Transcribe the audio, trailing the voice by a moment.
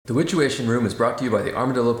The Witchuation Room is brought to you by the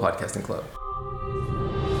Armadillo Podcasting Club.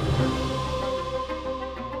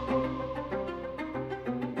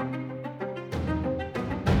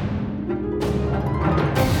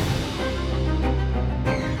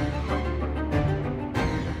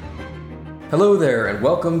 Hello there, and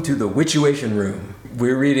welcome to The Witchuation Room.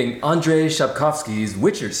 We're reading Andrei Sapkowski's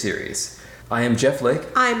Witcher series. I am Jeff Lake.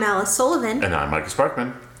 I'm Alice Sullivan. And I'm Micah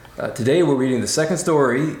Sparkman. Today we're reading the second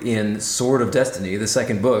story in Sword of Destiny, the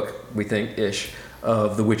second book, we think-ish,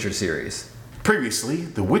 of the Witcher series. Previously,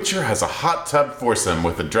 The Witcher has a hot tub foursome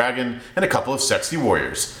with a dragon and a couple of sexy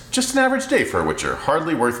warriors. Just an average day for a Witcher,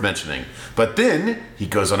 hardly worth mentioning. But then, he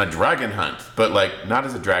goes on a dragon hunt. But not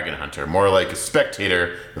as a dragon hunter, more like a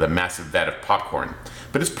spectator with a massive vat of popcorn.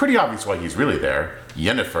 But it's pretty obvious why he's really there.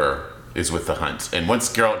 Yennefer is with the hunt. And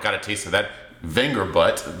once Geralt got a taste of that Venger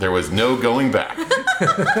butt, there was no going back.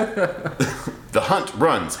 The hunt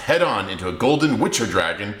runs head-on into a golden Witcher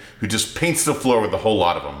dragon who just paints the floor with a whole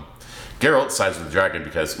lot of them. Geralt sides with the dragon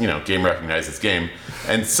because, game recognizes game,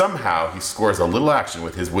 and somehow he scores a little action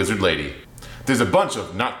with his wizard lady. There's a bunch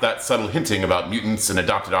of not that subtle hinting about mutants and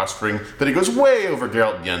adopted offspring, but it goes way over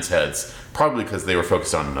Geralt and Yen's heads, probably because they were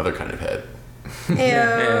focused on another kind of head.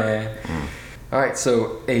 Alright,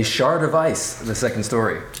 so A Shard of Ice, the second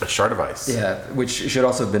story. A Shard of Ice. Yeah, which should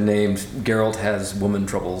also have been named Geralt Has Woman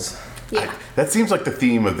Troubles. Yeah. That seems like the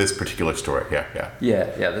theme of this particular story. Yeah.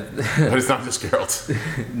 Yeah. But it's not just Geralt.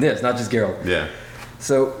 Yeah, it's not just Geralt. Yeah.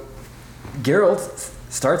 So, Geralt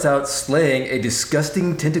starts out slaying a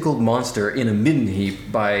disgusting tentacled monster in a midden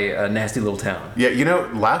heap by a nasty little town. Yeah,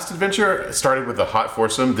 last adventure started with a hot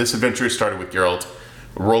foursome. This adventure started with Geralt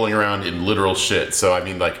rolling around in literal shit. So,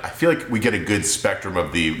 I feel like we get a good spectrum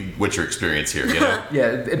of the Witcher experience here,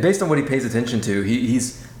 Yeah, based on what he pays attention to,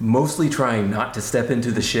 he's mostly trying not to step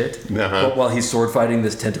into the shit while he's sword fighting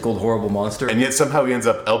this tentacled horrible monster. And yet somehow he ends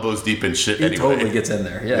up elbows deep in shit anyway. He totally gets in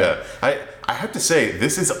there, yeah. I have to say,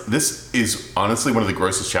 this is honestly one of the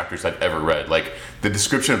grossest chapters I've ever read. Like, the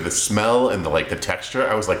description of the smell and the texture,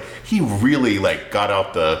 I was like, he really got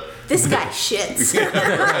out the... This guy shits.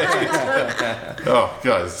 Oh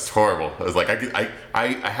god, it's horrible. I was like,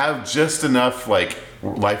 I have just enough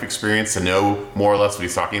life experience to know more or less what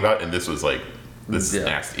he's talking about, and this was this is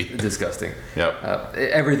nasty. Disgusting. Yep.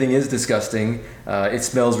 Everything is disgusting. It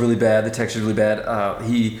smells really bad. The texture's really bad.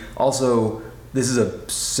 He also... This is a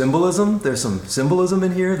symbolism. There's some symbolism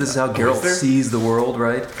in here. This is how Geralt sees the world,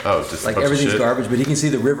 right? Oh, just everything's garbage, but he can see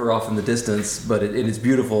the river off in the distance, but it is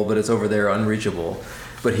beautiful, but it's over there unreachable.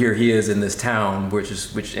 But here he is in this town, which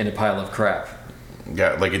in a pile of crap.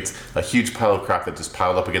 Yeah, it's a huge pile of crap that just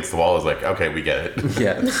piled up against the wall. Is okay, we get it.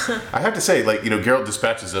 Yeah. I have to say, Geralt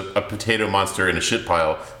dispatches a potato monster in a shit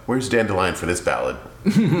pile. Where's Dandelion for this ballad?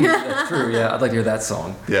 That's true, yeah. I'd like to hear that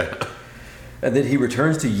song. Yeah. And then he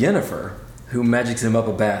returns to Yennefer, who magics him up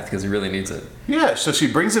a bath because he really needs it. Yeah, so she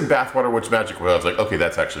brings him bathwater, which magic well. I was like, okay,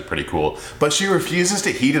 that's actually pretty cool. But she refuses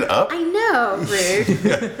to heat it up. I know, rude.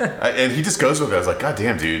 Yeah. And he just goes with it. I was like, God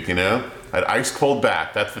damn, dude, an ice cold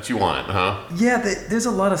bath, that's what you want, huh? Yeah, there's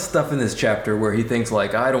a lot of stuff in this chapter where he thinks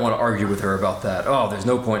I don't want to argue with her about that. Oh, there's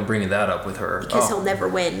no point in bringing that up with her. Because he'll never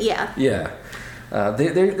win, yeah. Yeah.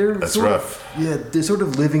 They're that's sort rough. They're sort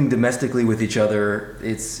of living domestically with each other.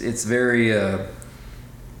 It's very...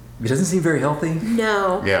 It doesn't seem very healthy.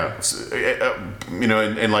 No. Yeah. So, and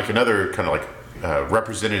another kind of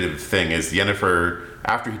representative thing is Yennefer,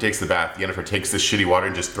 after he takes the bath, Yennefer takes this shitty water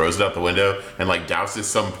and just throws it out the window and douses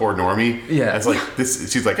some poor normie. Yeah. It's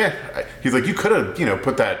this, she's like, he's like, you could have,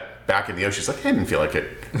 put that back in the ocean. She's like, I didn't feel like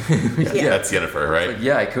it. Yeah. That's Yennefer, right?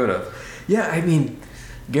 Yeah, I could have. Yeah,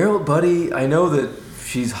 Geralt, buddy, I know that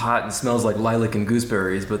she's hot and smells like lilac and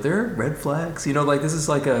gooseberries, but there are red flags. This is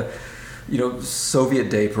like a... Soviet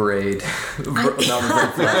Day parade. Red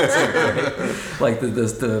flags.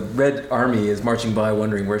 The Red Army is marching by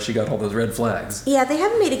wondering where she got all those red flags. Yeah, they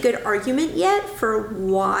haven't made a good argument yet for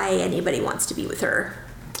why anybody wants to be with her.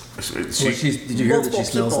 Did you hear that she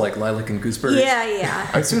smells like lilac and gooseberries? Yeah.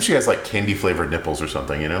 I assume she has candy flavored nipples or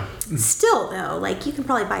something, Still, though, you can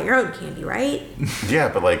probably buy your own candy, right? Yeah,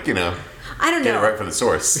 but I don't know. Get it right from the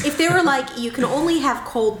source. If they were you can only have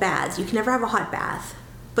cold baths, you can never have a hot bath.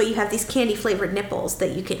 But you have these candy-flavored nipples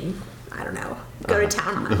that you can, go to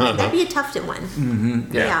town on. That'd be a Tufton one.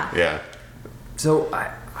 Mm-hmm. Yeah. So,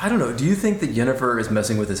 I don't know. Do you think that Yennefer is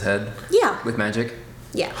messing with his head? Yeah. With magic?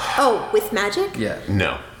 Yeah. Oh, with magic? Yeah.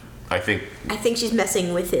 No. I think she's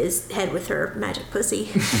messing with his head with her magic pussy.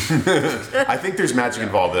 I think there's magic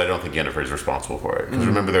involved, but I don't think Yennefer is responsible for it. Because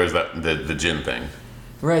remember, there was the djinn thing.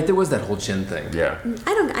 Right, there was that whole chin thing. Yeah.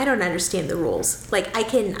 I don't understand the rules. I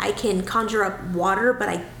can conjure up water, but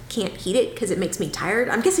I can't heat it because it makes me tired.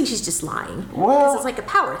 I'm guessing she's just lying. Well, because it's like a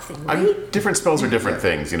power thing, right? Different spells are different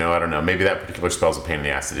things, you know. I don't know. Maybe that particular spell's a pain in the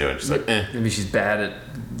ass to do, and she's like, eh. Maybe she's bad at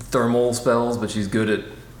thermal spells, but she's good at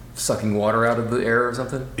sucking water out of the air or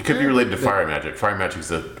something. It could be related to fire magic. Fire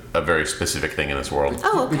magic's a very specific thing in this world.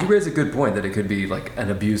 Oh, okay. But you raise a good point that it could be like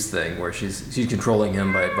an abuse thing where she's controlling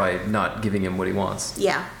him by not giving him what he wants.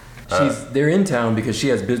 Yeah. They're in town because she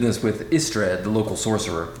has business with Istred, the local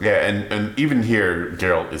sorcerer. Yeah, and even here,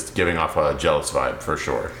 Geralt is giving off a jealous vibe for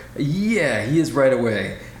sure. Yeah, he is right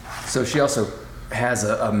away. So she also has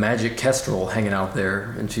a magic kestrel hanging out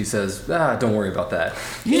there, and she says, don't worry about that.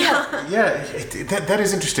 Yeah. Yeah, that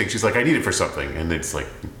is interesting. She's like, I need it for something, and it's like,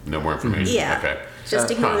 no more information. Yeah. Okay.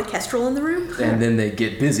 Just ignore the kestrel in the room. And then they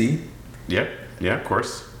get busy. Yeah, of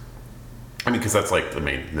course. I mean, because that's like the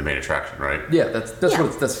main attraction, right? Yeah, that's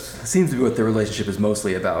what seems to be what their relationship is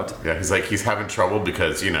mostly about. Yeah, he's having trouble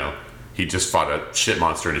because, you know, he just fought a shit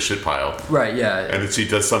monster in a shit pile. Right, yeah. And then she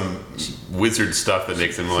does some wizard stuff that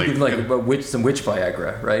makes him like... some witch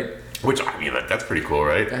Viagra, right? Which, I mean, that's pretty cool,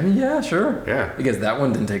 right? I mean, yeah, sure. Yeah. Because that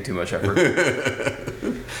one didn't take too much effort.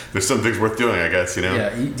 There's some things worth doing, I guess, you know? Yeah,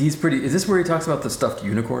 he's pretty... Is this where he talks about the stuffed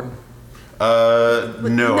unicorn? No,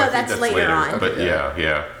 I think that's later on. But Okay,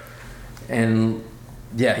 yeah. And...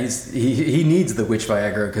 Yeah, he needs the witch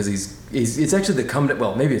Viagra because it's actually the come down,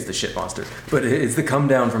 well, maybe it's the shit monster, but it's the come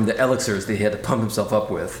down from the elixirs that he had to pump himself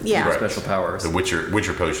up with. Yeah. Right. Special powers. The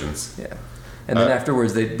Witcher potions. Yeah. And then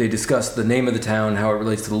afterwards they discuss the name of the town, how it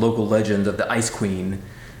relates to the local legend of the Ice Queen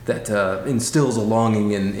that instills a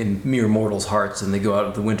longing in mere mortals' hearts, and they go out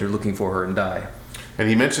into the winter looking for her and die. And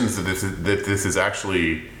he mentions that this is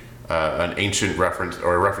actually an ancient reference,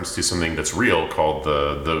 or a reference to something that's real called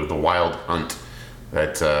the Wild Hunt.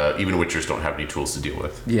 That even Witchers don't have any tools to deal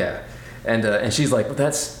with. Yeah, and she's like, well,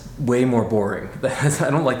 that's way more boring. I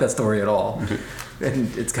don't like that story at all.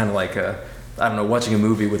 And it's kind of like I don't know, watching a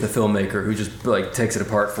movie with a filmmaker who just like takes it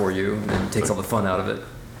apart for you and takes all the fun out of it.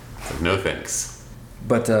 Like, no thanks.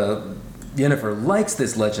 But Yennefer likes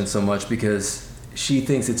this legend so much because she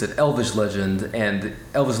thinks it's an elvish legend, and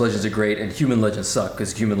elvish legends are great, and human legends suck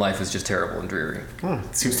because human life is just terrible and dreary.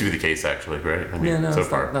 It seems to be the case, actually, right? I mean, Yeah, no, so it's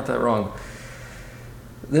far. not that wrong.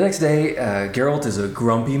 The next day, Geralt is a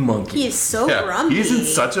grumpy monkey. He is so Yeah, grumpy. he's in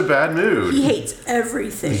such a bad mood. He hates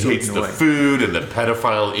everything. He hates the annoying. food and the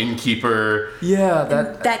pedophile innkeeper. Yeah,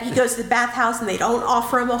 That he goes to the bathhouse and they don't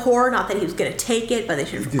offer him a whore. Not that he was going to take it, but they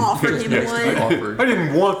should have offered him Yes, one. offered. I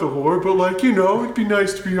didn't want the whore, but like, you know, it'd be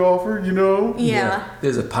nice to be offered, you know? Yeah.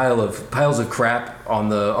 There's a piles of crap on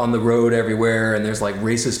the road everywhere, and there's like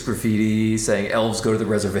racist graffiti saying elves go to the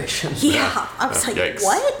reservation. Yeah. I was like, Yikes.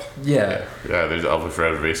 what? Yeah. Yeah, there's elvish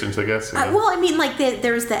reservations, I guess. you know? Well, I mean, like,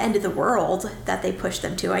 there was the end of the world that they pushed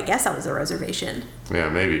them to. I guess that was a reservation. Yeah,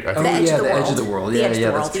 maybe. I Oh, think edge yeah, of the the edge world. of the world. The Yeah, edge of the yeah,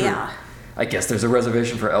 world, that's true. yeah. I guess there's a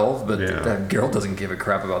reservation for elves, but Yeah. Geralt doesn't give a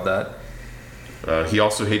crap about that. he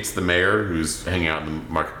also hates the mayor who's hanging out in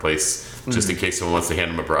the marketplace just in case someone wants to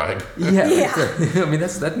hand him a bribe. Yeah. Yeah. I mean,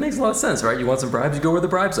 that makes a lot of sense, right? You want some bribes, you go where the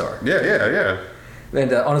bribes are. Yeah.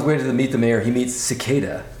 And on his way to meet the mayor, he meets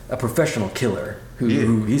Cicada, a professional killer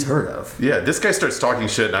who he's heard of. Yeah, this guy starts talking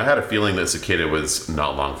shit, and I had a feeling that Cicada was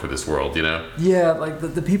not long for this world, you know? Yeah, like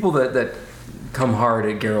the people that come hard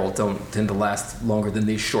at Geralt don't tend to last longer than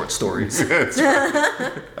these short stories. But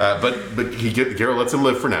Geralt lets him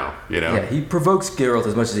live for now, you know? Yeah, he provokes Geralt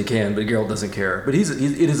as much as he can, but Geralt doesn't care. But it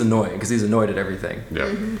is annoying because he's annoyed at everything.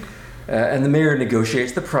 Yeah. And the mayor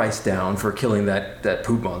negotiates the price down for killing that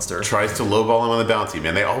poop monster. Tries to lowball him on the bounty,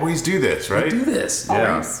 man. They always do this, right? Do this.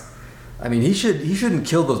 Yeah. Always. I mean, he shouldn't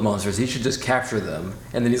kill those monsters. He should just capture them,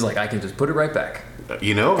 and then he's like, I can just put it right back.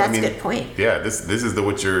 You know, That's I mean, a good point. Yeah, this is the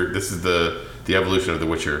Witcher. This is the evolution of the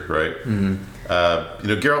Witcher, right? Mm-hmm.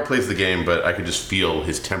 Geralt plays the game, but I could just feel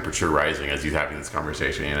his temperature rising as he's having this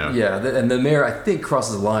conversation. You know? Yeah, and the mayor, I think,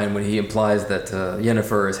 crosses the line when he implies that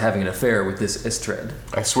Yennefer is having an affair with this Istred.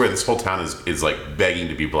 I swear, this whole town is like begging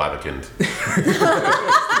to be Blavikened.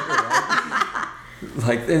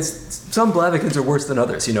 Like, some Blavicans are worse than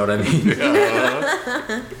others. You know what I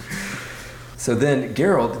mean? So then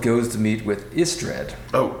Geralt goes to meet with Istred.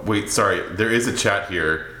 Oh, wait, sorry. There is a chat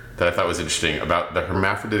here that I thought was interesting about the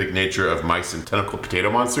hermaphroditic nature of mice and tentacle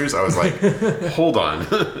potato monsters. I was like, hold on.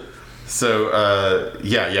 So,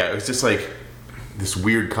 it was just like this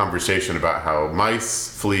weird conversation about how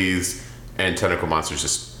mice, fleas, and tentacle monsters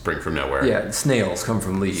just spring from nowhere. Yeah, snails come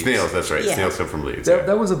from leaves. Snails, that's right. Yeah. Snails come from leaves.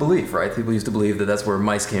 That was a belief, right? People used to believe that that's where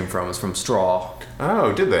mice came from, was from straw.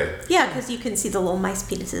 Oh, did they? Yeah, because you can see the little mice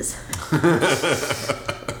penises.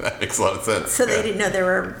 That makes a lot of sense. So they didn't know there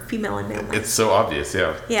were female and male mice. It's so obvious,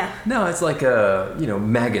 yeah. Yeah. No, it's like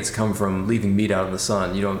maggots come from leaving meat out in the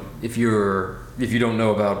sun. You don't if you don't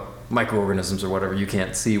know about microorganisms or whatever, you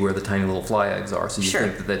can't see where the tiny little fly eggs are. So you Sure.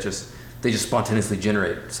 think that they just spontaneously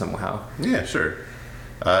generate somehow. Yeah, sure.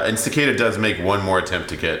 And Cicada does make one more attempt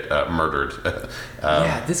to get murdered.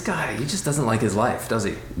 Yeah, this guy, he just doesn't like his life, does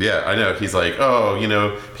he? Yeah, I know. He's like,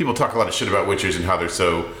 people talk a lot of shit about witchers and how they're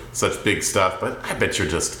such big stuff, but I bet you're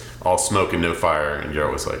just all smoke and no fire. And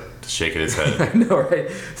Geralt was like, shaking his head. I know,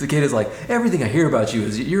 right? Cicada's like, everything I hear about you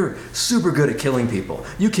is you're super good at killing people.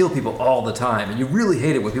 You kill people all the time, and you really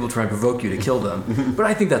hate it when people try and provoke you to kill them. But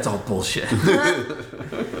I think that's all bullshit.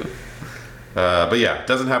 But yeah,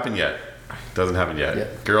 doesn't happen yet. Yeah.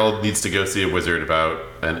 Geralt needs to go see a wizard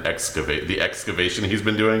about the excavation he's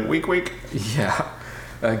been doing. Wink, wink. Yeah.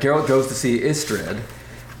 Geralt goes to see Istrid,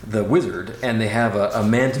 the wizard, and they have a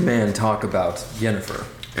man-to-man talk about Yennefer.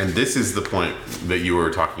 And this is the point that you were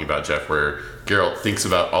talking about, Jeff, where Geralt thinks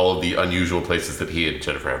about all of the unusual places that he and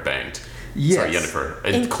Jennifer have banged. Yes. Sorry, Yennefer.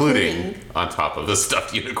 Including on top of the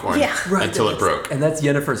stuffed unicorn. Yeah. Right, Until it broke. And that's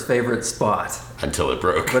Yennefer's favorite spot. Until it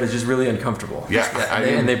broke. But it's just really uncomfortable. Yeah,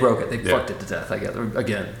 and they broke it. They Yeah. fucked it to death, I guess.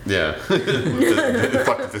 Again. Yeah.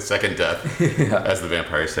 Fuck it, the second death, as the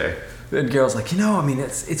vampires say. And Geralt's like,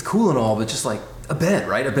 it's cool and all, but just like a bed,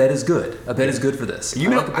 right? A bed is good. A bed is good for this. I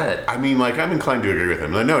like a bed. I'm inclined to agree with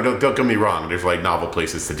him. Like, no, don't get me wrong. There's like novel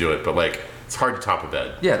places to do it, but like it's hard to top a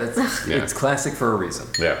bed. Yeah, Yeah. it's classic for a reason.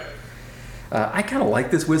 Yeah. I kind of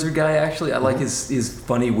like this wizard guy, actually. I like his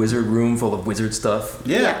funny wizard room full of wizard stuff.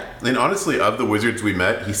 Yeah. And honestly, of the wizards we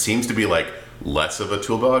met, he seems to be like less of a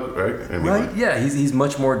tool bug, right? And Right? Yeah, he's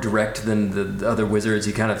much more direct than the other wizards.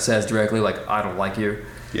 He kind of says directly, like, I don't like you.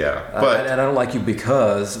 Yeah. But And I don't like you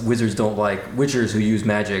because wizards don't like witchers who use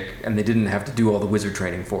magic, and they didn't have to do all the wizard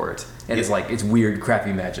training for it. And it's like, it's weird,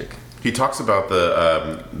 crappy magic. he talks about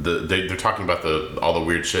they're talking about all the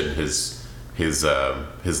weird shit in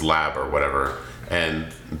his lab or whatever,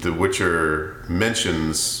 and the Witcher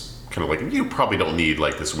mentions kind of like, you probably don't need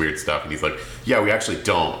like this weird stuff, and he's like, yeah, we actually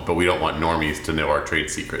don't, but we don't want normies to know our trade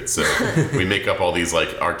secrets, so we make up all these like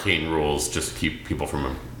arcane rules just to keep people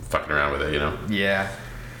from fucking around with it, Yeah.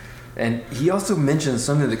 And he also mentions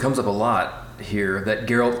something that comes up a lot here, that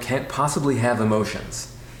Geralt can't possibly have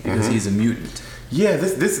emotions because he's a mutant. Yeah,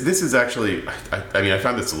 this is actually, I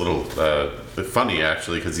found this a little funny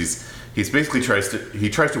actually, because he's basically tries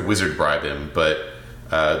to wizard bribe him, but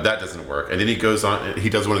that doesn't work. And then he goes on, he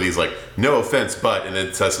does one of these like, no offense, but, and then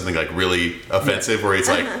it says something like really offensive, where he's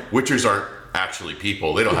like, witchers aren't actually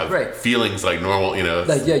people. They don't have Right. feelings like normal,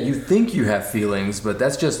 Like, yeah, you think you have feelings, but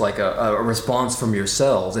that's just like a response from your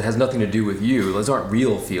cells. It has nothing to do with you. Those aren't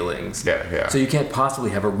real feelings. Yeah. So you can't possibly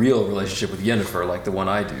have a real relationship with Yennefer like the one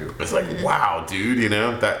I do. It's like, wow, dude,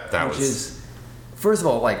 that Which was... is, first of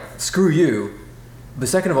all, like, screw you. But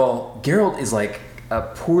second of all, Geralt is like a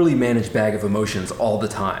poorly managed bag of emotions all the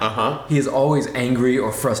time. Uh-huh. He is always angry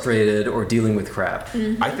or frustrated or dealing with crap.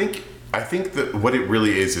 I think that what it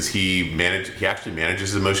really is he actually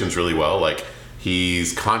manages his emotions really well. Like,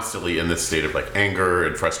 he's constantly in this state of like anger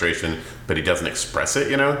and frustration, but he doesn't express it,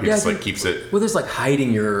 He just like keeps it. Well, there's like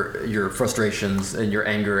hiding your frustrations and your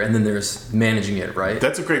anger, and then there's managing it, right?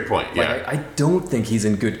 That's a great point. Yeah. Like, I don't think he's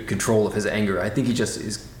in good control of his anger. I think he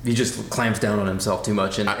just clamps down on himself too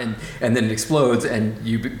much, and then it explodes, and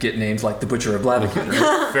you get names like the Butcher of Blaviken.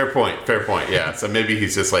 Fair point. Yeah. So maybe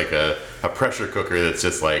he's just like a pressure cooker that's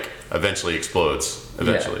just like eventually explodes.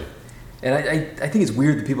 Eventually. Yeah. And I think it's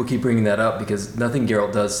weird that people keep bringing that up, because nothing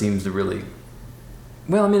Geralt does seems to really...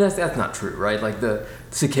 Well, that's not true, right? Like, the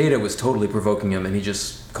cicada was totally provoking him, and he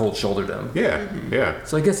just cold-shouldered him. Yeah. Yeah.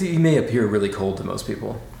 So I guess he may appear really cold to most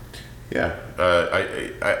people. Yeah.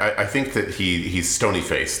 I think that he's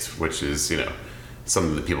stony-faced, which is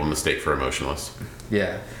something that people mistake for emotionless.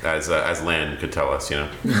 Yeah. As Lan could tell us,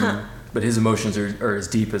 But his emotions are as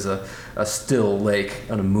deep as a still lake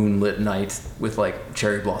on a moonlit night with like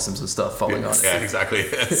cherry blossoms and stuff falling on it. Yeah, exactly.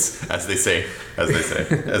 As they say, as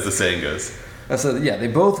the saying goes. So yeah, they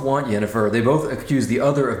both want Yennefer. They both accuse the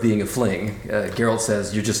other of being a fling. Geralt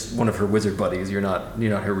says, "You're just one of her wizard buddies. You're not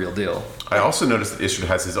her real deal." I also noticed that Istrid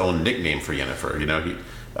has his own nickname for Yennefer.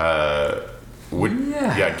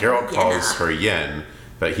 Geralt calls her Yen.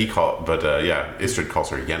 But Istrid calls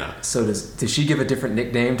her Yenna. So does she give a different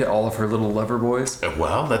nickname to all of her little lover boys?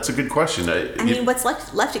 Well, that's a good question. What's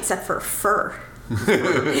left except for fur?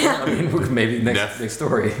 Maybe next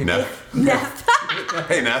story. Neff. Neff.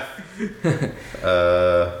 Hey, Neff.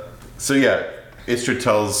 Istrid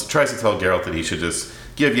tries to tell Geralt that he should just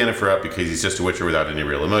give Yennefer up because he's just a witcher without any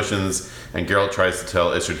real emotions, and Geralt tries to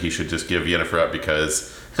tell Istrid he should just give Yennefer up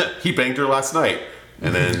because he banged her last night.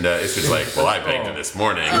 And then it's just like, well, I banged her this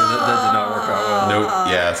morning. That did not work out well. Nope.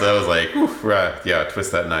 Yeah, so that was like, yeah,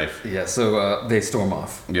 twist that knife. Yeah, so they storm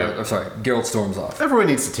off. Yeah. Sorry, Geralt storms off. Everyone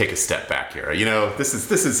needs to take a step back here. You know, this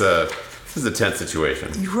is a tense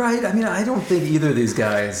situation. You're right. I mean, I don't think either of these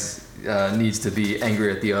guys needs to be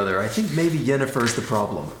angry at the other. I think maybe Yennefer's the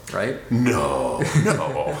problem, right? No.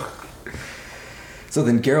 So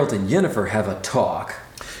then Geralt and Yennefer have a talk.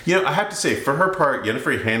 You know, I have to say, for her part,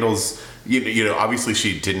 Yennefer handles, you know, obviously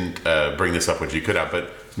she didn't bring this up when she could have,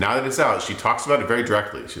 but now that it's out, she talks about it very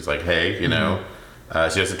directly. She's like, hey, you know,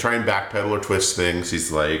 she doesn't try and backpedal or twist things.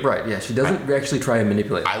 She's like... Right, yeah, she doesn't actually try and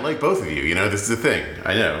manipulate. I like both of you, you know, this is the thing.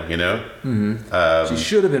 I know, you know? She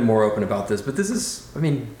should have been more open about this, but this is, I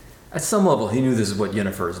mean, at some level, he knew this is what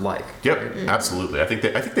Yennefer is like. Yep, absolutely. I think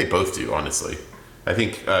they both do, honestly. I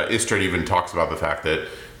think Istrid even talks about the fact that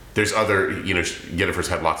there's other, you know, Yennefer's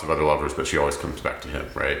had lots of other lovers, but she always comes back to him,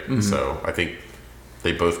 right? So I think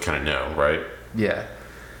they both kind of know, right? Yeah.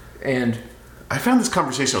 And I found this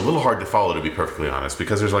conversation a little hard to follow, to be perfectly honest,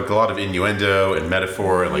 because there's like a lot of innuendo and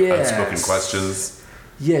metaphor and like unspoken questions.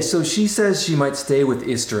 Yeah, so she says she might stay with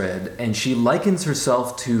Istrid, and she likens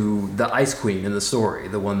herself to the Ice Queen in the story,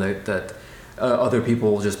 the one that other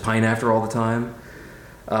people just pine after all the time.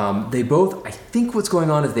 They both, I think what's going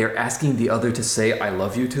on is they're asking the other to say I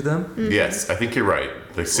love you to them. Yes, I think you're right.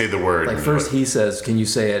 They say the word. Like first he says, can you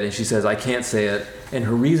say it? And she says, I can't say it. And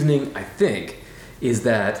her reasoning, I think, is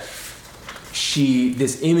that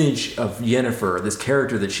this image of Yennefer, this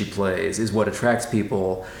character that she plays, is what attracts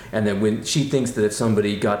people. And then when she thinks that if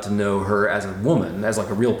somebody got to know her as a woman, as like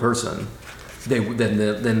a real person,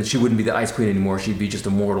 then she wouldn't be the Ice Queen anymore. She'd be just a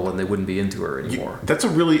mortal, and they wouldn't be into her anymore. That's a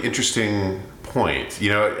really interesting point. You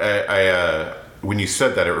know, I when you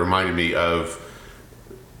said that, it reminded me of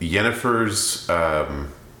Yennefer's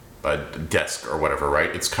desk or whatever,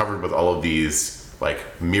 right? It's covered with all of these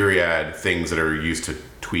like myriad things that are used to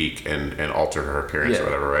tweak and alter her appearance or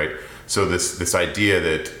whatever, right? So this idea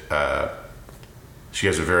that she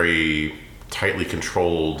has a very tightly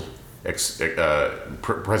controlled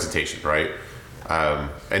presentation, right?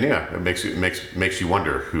 And yeah, it makes you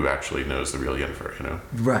wonder who actually knows the real Yennefer, you know?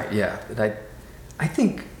 Right. Yeah. And I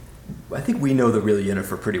think we know the real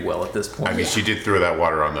Yennefer pretty well at this point. I mean, she did throw that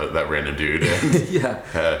water on that random dude. Yeah.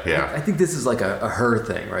 Yeah. I think this is like a her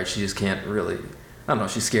thing, right? She just can't really. I don't know.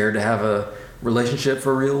 She's scared to have a relationship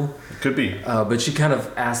for real. Could be. But she kind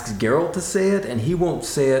of asks Geralt to say it, and he won't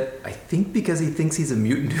say it. I think because he thinks he's a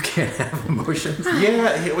mutant who can't have emotions.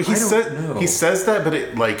 Yeah, he says that, but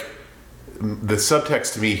it like the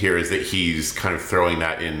subtext to me here is that he's kind of throwing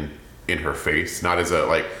that in her face, not as a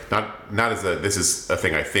like not as a this is a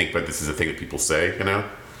thing I think, but this is a thing that people say, you know.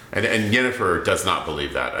 And Yennefer does not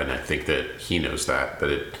believe that, and I think that he knows that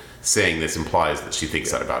saying this implies that she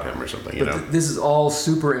thinks that about him or something, you know. This is all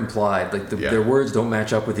super implied. Like their words don't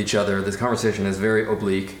match up with each other. This conversation is very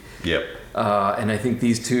oblique. Yep. And I think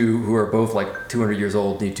these two, who are both like 200 years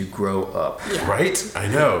old, need to grow up. Yeah. Right? I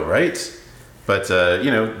know, right? But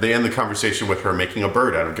you know, they end the conversation with her making a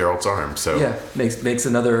bird out of Geralt's arm. So yeah, makes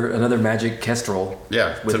another magic kestrel.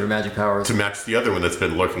 Yeah, with her magic powers to match the other one that's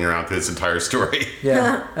been lurking around through this entire story.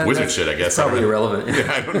 Yeah, wizard shit, I guess. It's probably irrelevant.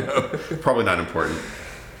 Yeah, I don't know. Probably not important.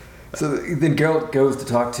 So then Geralt goes to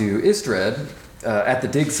talk to Istrid at the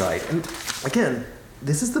dig site, and again,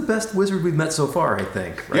 this is the best wizard we've met so far, I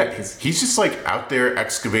think. Right? Yeah, he's just like out there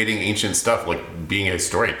excavating ancient stuff, like being a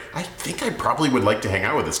historian. I think I probably would like to hang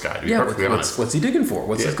out with this guy, to be perfectly honest. What's he digging for?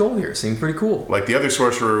 What's his goal here? Seems pretty cool. Like the other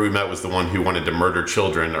sorcerer we met was the one who wanted to murder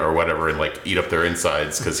children or whatever and like eat up their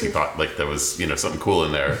insides because he thought like there was, you know, something cool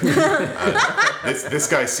in there. This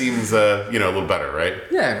guy seems, you know, a little better, right?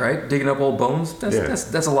 Yeah, right? Digging up old bones?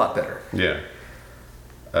 That's a lot better. Yeah.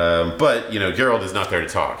 But, you know, Geralt is not there to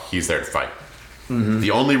talk. He's there to fight. Mm-hmm.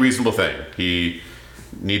 The only reasonable thing. He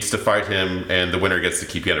needs to fight him, and the winner gets to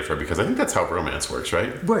keep Yennefer, because I think that's how romance works,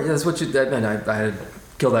 right? Right, that's what and I had to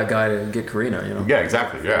kill that guy to get Karina, you know? Yeah,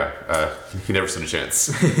 exactly, yeah. He never stood a chance.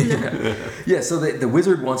 Yeah, so the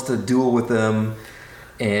wizard wants to duel with them,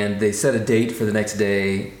 and they set a date for the next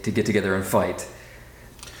day to get together and fight.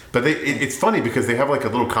 But it's funny because they have like a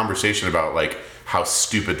little conversation about like how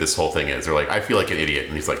stupid this whole thing is. They're like, I feel like an idiot.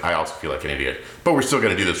 And he's like, I also feel like an idiot. But we're still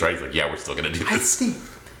going to do this, right? He's like, yeah, we're still going to do this. I think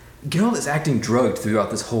Geralt is acting drugged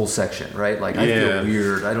throughout this whole section, right? Like, I feel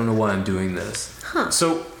weird. I don't know why I'm doing this. Huh.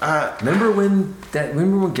 So, remember when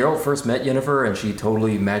Geralt first met Yennefer and she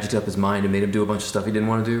totally magicked up his mind and made him do a bunch of stuff he didn't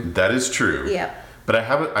want to do? That is true. Yeah. But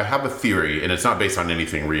I have a theory, and it's not based on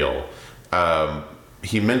anything real.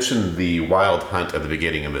 He mentioned the Wild Hunt at the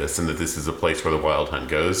beginning of this, and that this is a place where the Wild Hunt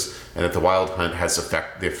goes, and that the Wild Hunt has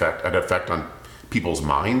an effect on people's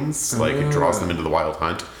minds. Like it draws them into the wild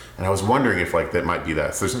hunt. And I was wondering if like that might be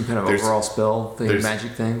that. So Some kind of overall spell thing,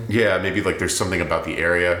 magic thing. Yeah, maybe like there's something about the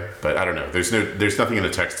area, but I don't know. There's nothing in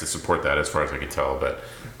the text to support that as far as I can tell. But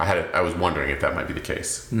I was wondering if that might be the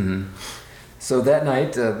case. Mm-hmm. So that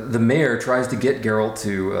night, the mayor tries to get Geralt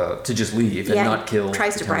to just leave and not kill.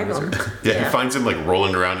 Tries to bribe him. Yeah, he finds him like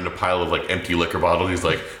rolling around in a pile of like empty liquor bottles. He's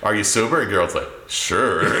like, "Are you sober?" And Geralt's like,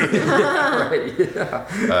 "Sure." Right.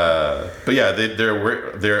 Yeah. But yeah,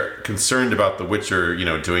 they're concerned about the Witcher,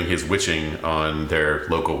 doing his witching on their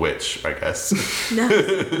local witch, I guess. No.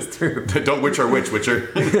 That's true. Don't witch our witch,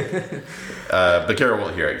 Witcher. But Geralt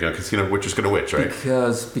won't hear it, because Witcher's gonna witch, right?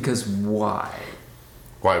 Because why?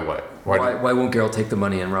 Why what? Why won't Geralt take the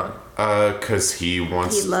money and run? Because he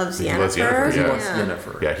loves Yennefer. He Yeah. wants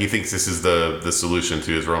Yennefer. Yeah, he thinks this is the solution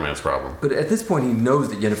to his romance problem. But at this point, he knows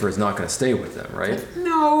that Yennefer is not going to stay with him, right?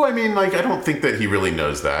 No, I mean, like, I don't think that he really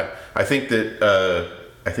knows that. I think that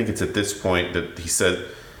I think it's at this point that he said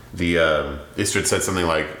Istredd said something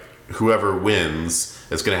like, "Whoever wins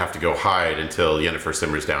is going to have to go hide until Yennefer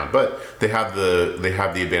simmers down." But they have the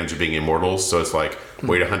advantage of being immortals, so it's like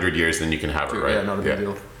wait 100 years, then you can have her, right? Yeah, not a big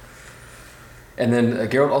deal. And then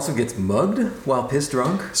Geralt also gets mugged while pissed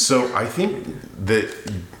drunk. So I think that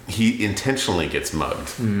he intentionally gets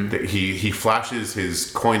mugged. That he flashes his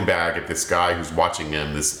coin bag at this guy who's watching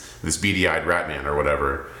him, this beady-eyed rat man or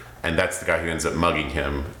whatever, and that's the guy who ends up mugging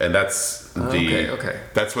him. And that's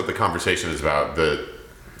that's what the conversation is about. The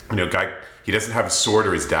guy, he doesn't have a sword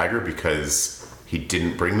or his dagger because he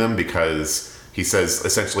didn't bring them, because he says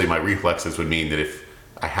essentially my reflexes would mean that if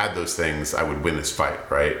I had those things, I would win this fight,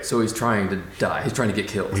 right? So he's trying to die. He's trying to get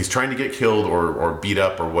killed. He's trying to get killed or beat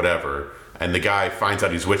up or whatever. And the guy finds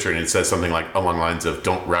out he's Witcher, and it says something like along the lines of,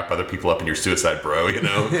 "Don't wrap other people up in your suicide, bro."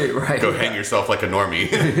 Right. Go hang yourself like a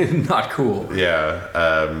normie. Not cool. Yeah.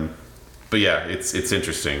 But yeah, it's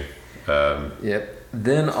interesting. Yep.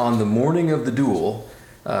 Then on the morning of the duel,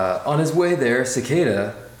 on his way there,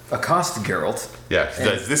 Cicada accosts Geralt. Yeah.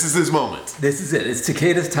 This is his moment. This is it. It's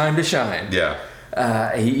Cicada's time to shine. Yeah.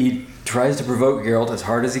 He tries to provoke Geralt as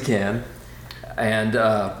hard as he can, and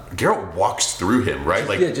Geralt walks through him, right?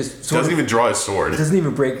 Like, just doesn't even draw his sword. Doesn't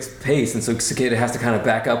even break pace, and so Cicada has to kind of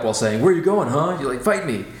back up while saying, "Where are you going, huh?" You're like, "Fight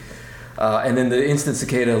me!" And then the instant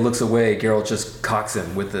Cicada looks away, Geralt just cocks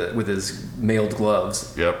him with his mailed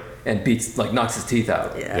gloves. Yep. And knocks his teeth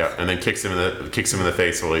out. Yeah. And then kicks him in the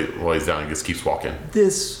face while he's down and just keeps walking.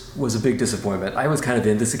 This was a big disappointment. I was kind of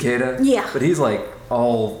into Cicada. Yeah. But he's like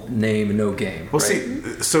all name, no game. Well, right?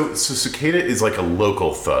 see, so Cicada is like a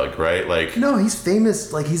local thug, right? Like, no, he's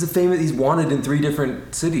famous. Like he's wanted in 3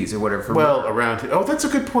 different cities or whatever. Around. Oh, that's a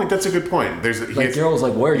good point. Geralt was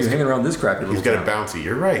like, "Why are you hanging around this crappy little He's got town?" a bounty.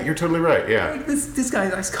 You're right. You're totally right. Yeah. Like, this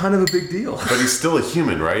guy's kind of a big deal. But he's still a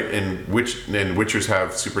human, right? And Witchers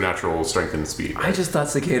have supernatural strength and speed. Right? I just thought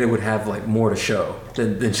Cicada would have like more to show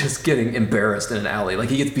than just getting embarrassed in an alley. Like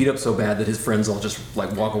he gets beat up so bad that his friends all just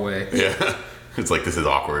like walk away. Yeah. It's like, this is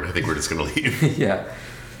awkward. I think we're just gonna leave. Yeah.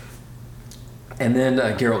 And then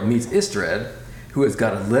Geralt meets Istredd, who has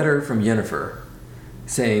got a letter from Yennefer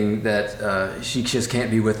saying that she just can't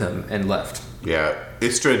be with him, and left. Yeah.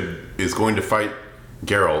 Istredd is going to fight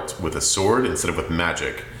Geralt with a sword instead of with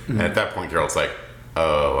magic. Mm-hmm. And at that point, Geralt's like,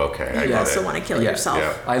 "Oh, okay, I You get also it." want to kill yourself.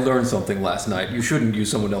 Yeah. I learned something last night. You shouldn't use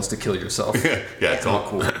someone else to kill yourself. Yeah, it's all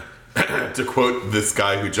cool. To quote this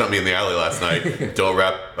guy who jumped me in the alley last night, "Don't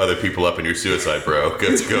wrap other people up in your suicide, bro.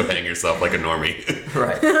 Go hang yourself like a normie."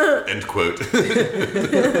 Right. End quote.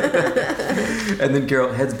 And then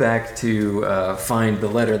Geralt heads back to find the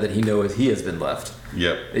letter that he knows he has been left.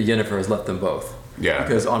 Yep. Yennefer has left them both. Yeah.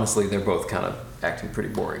 Because honestly, they're both kind of acting pretty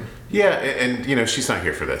boring. Yeah, and she's not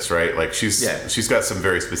here for this, right? Like she's got some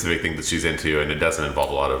very specific thing that she's into, and it doesn't involve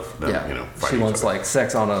a lot of them, fighting. She wants like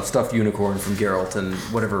sex on a stuffed unicorn from Geralt and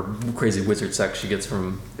whatever crazy wizard sex she gets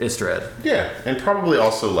from Istredd. Yeah, and probably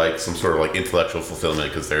also like some sort of like intellectual fulfillment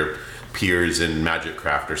because they're peers in magic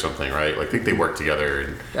craft or something, right? Like they work together,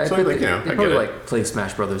 and they probably like play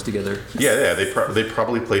Smash Brothers together. Yeah, they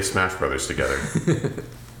probably play Smash Brothers together.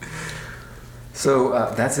 So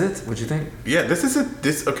that's it. What'd you think? Yeah,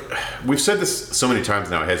 okay. We've said this so many times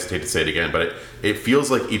now. I hesitate to say it again, but it feels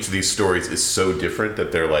like each of these stories is so different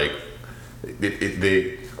that they're like,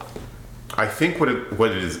 I think what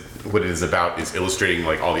it is about is illustrating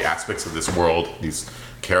like all the aspects of this world, these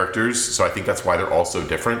characters. So I think that's why they're all so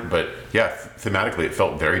different. But yeah, thematically, it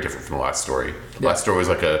felt very different from the last story. The last story was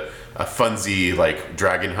like a funsy like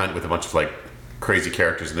dragon hunt with a bunch of like crazy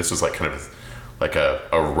characters, and this was like kind of like a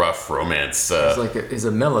rough romance. It's a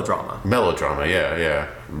melodrama. Melodrama, yeah.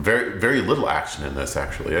 Very very little action in this,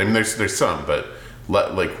 actually. I mean, there's some, but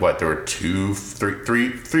like what? There were three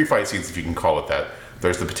fight scenes, if you can call it that.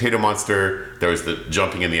 There's the potato monster, there was the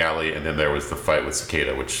jumping in the alley, and then there was the fight with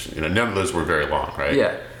Cicada, which, none of those were very long, right?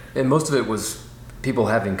 Yeah, and most of it was people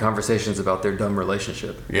having conversations about their dumb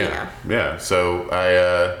relationship. Yeah. So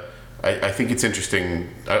I think it's interesting.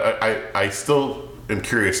 I still am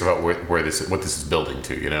curious about what this is building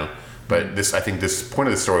to, But I think this point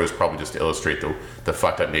of the story was probably just to illustrate the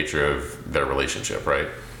fucked up nature of their relationship, right?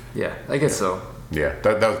 Yeah, I guess so. Yeah,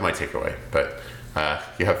 that was my takeaway. But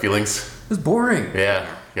you have feelings? It was boring. Yeah.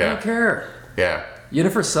 I don't care. Yeah.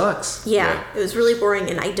 Yennefer sucks. Yeah, it was really boring,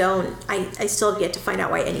 and I still have yet to find out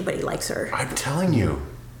why anybody likes her. I'm telling you.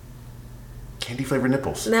 Candy flavored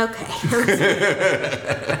nipples. Okay.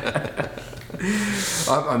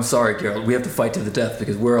 I'm sorry, Geralt. We have to fight to the death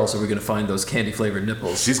because where else are we going to find those candy flavored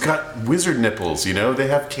nipples? She's got wizard nipples, they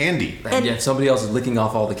have candy. And yet somebody else is licking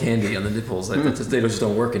off all the candy on the nipples. They just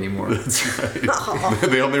don't work anymore. That's right.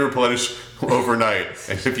 They only replenish overnight.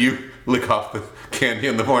 And if you lick off the candy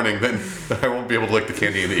in the morning, then I won't be able to lick the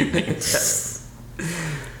candy in the evening.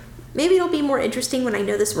 Maybe it'll be more interesting when I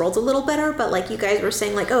know this world a little better, but like you guys were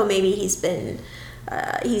saying, like, oh, maybe he's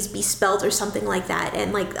bespelled or something like that,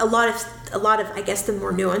 and like a lot of I guess the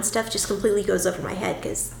more nuanced stuff just completely goes over my head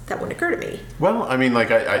because that wouldn't occur to me. Well, I mean, like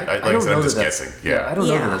I said, I'm just guessing. Yeah, I don't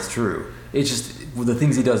know that that's true. It's just the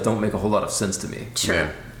things he does don't make a whole lot of sense to me. Sure.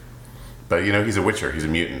 Yeah. But he's a Witcher. He's a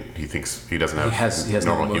mutant. He thinks he doesn't have he has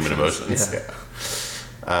normal no human emotions. Yeah.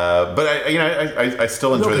 But I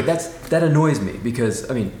still enjoy that annoys me because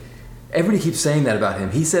everybody keeps saying that about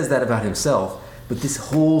him. He says that about himself, but this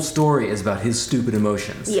whole story is about his stupid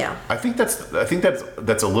emotions. Yeah. I think that's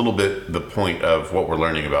a little bit the point of what we're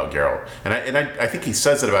learning about Geralt. And I think he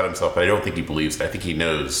says it about himself, but I don't think he believes it. I think he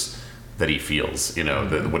knows that he feels,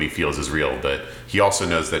 that what he feels is real, but he also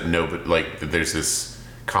knows that that there's this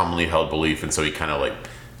commonly held belief, and so he kind of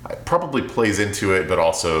probably plays into it, but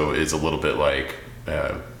also is a little bit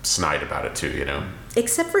snide about it too,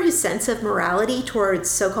 Except for his sense of morality towards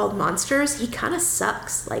so-called monsters, he kind of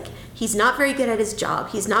sucks. Like, he's not very good at his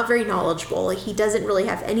job. He's not very knowledgeable. Like, he doesn't really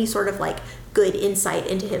have any sort of good insight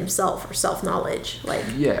into himself or self-knowledge.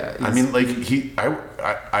 Yeah.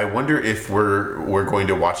 I wonder if we're going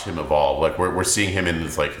to watch him evolve. Like we're seeing him in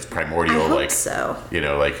his primordial I hope so.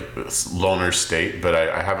 loner state. But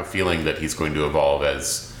I have a feeling that he's going to evolve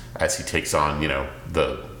as he takes on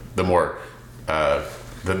the more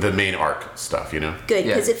the main arc stuff. Good,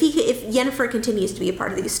 because if Yennefer continues to be a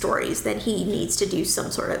part of these stories, then he needs to do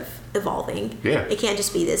some sort of evolving. Yeah, it can't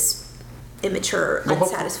just be this immature,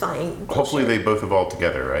 unsatisfying bullshit. Hopefully they both evolve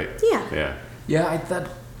together, right? Yeah. I thought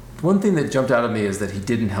one thing that jumped out at me is that he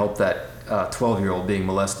didn't help that 12-year-old being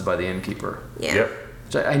molested by the innkeeper. Yeah. Yep.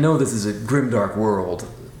 Which I know this is a grimdark world,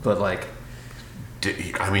 but I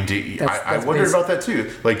wondered about that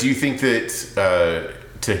too. Do you think that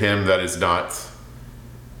to him that is not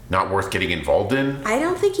worth getting involved in? I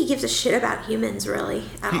don't think he gives a shit about humans really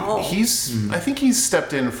at all. I think he's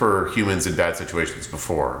stepped in for humans in bad situations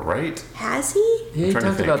before, right? Has he? Yeah, he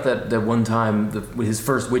talked about that one time, his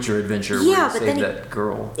first Witcher adventure where he saved that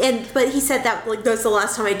girl. But he said that that's the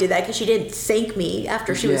last time I did that because she didn't thank me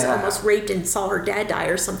after she was almost raped and saw her dad die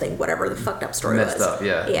or something, whatever the fucked up story was. Messed up,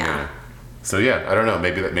 yeah. So I don't know.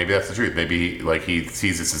 Maybe that's the truth. Maybe he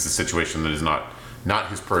sees this as a situation that is not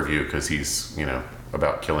his purview because he's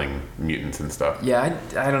about killing mutants and stuff. Yeah,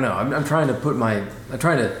 I don't know. I'm trying to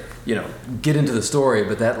get into the story,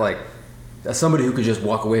 but that as somebody who could just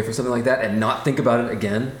walk away from something like that and not think about it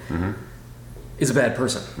again is a bad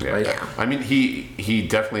person, right? Yeah. He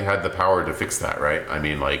definitely had the power to fix that, right?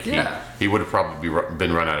 He would have probably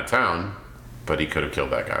been run out of town, but he could have killed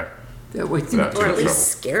that guy. Yeah, or at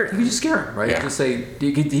least scared him. He could just scare him, right? Yeah. Just say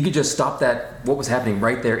he could just stop what was happening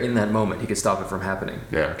right there in that moment. He could stop it from happening.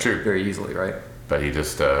 Yeah, true. Very easily, right? But he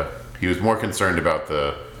just he was more concerned about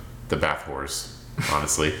the bath whores,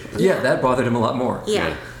 honestly. Yeah, that bothered him a lot more.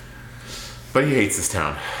 Yeah. But he hates this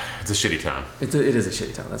town. It's a shitty town. It is a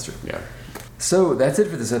shitty town, that's true. Yeah. So that's it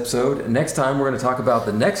for this episode. Next time we're going to talk about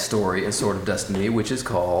the next story in Sword of Destiny, which is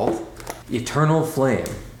called Eternal Flame.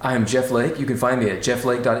 I am Jeff Lake. You can find me at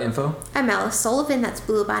jefflake.info. I'm Alice Sullivan. That's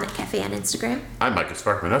Blue Bonnet Cafe on Instagram. I'm Micah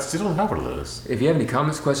Sparkman. I still don't have one of those. If you have any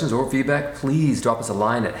comments, questions, or feedback, please drop us a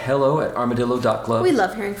line at hello@armadillo.club. We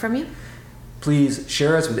love hearing from you. Please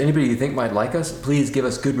share us with anybody you think might like us. Please give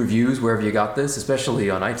us good reviews wherever you got this, especially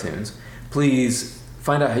on iTunes. Please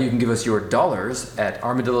find out how you can give us your dollars at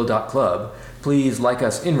armadillo.club. Please like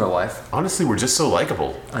us in real life. Honestly, we're just so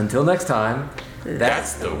likable. Until next time,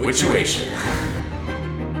 that's the Witchuation.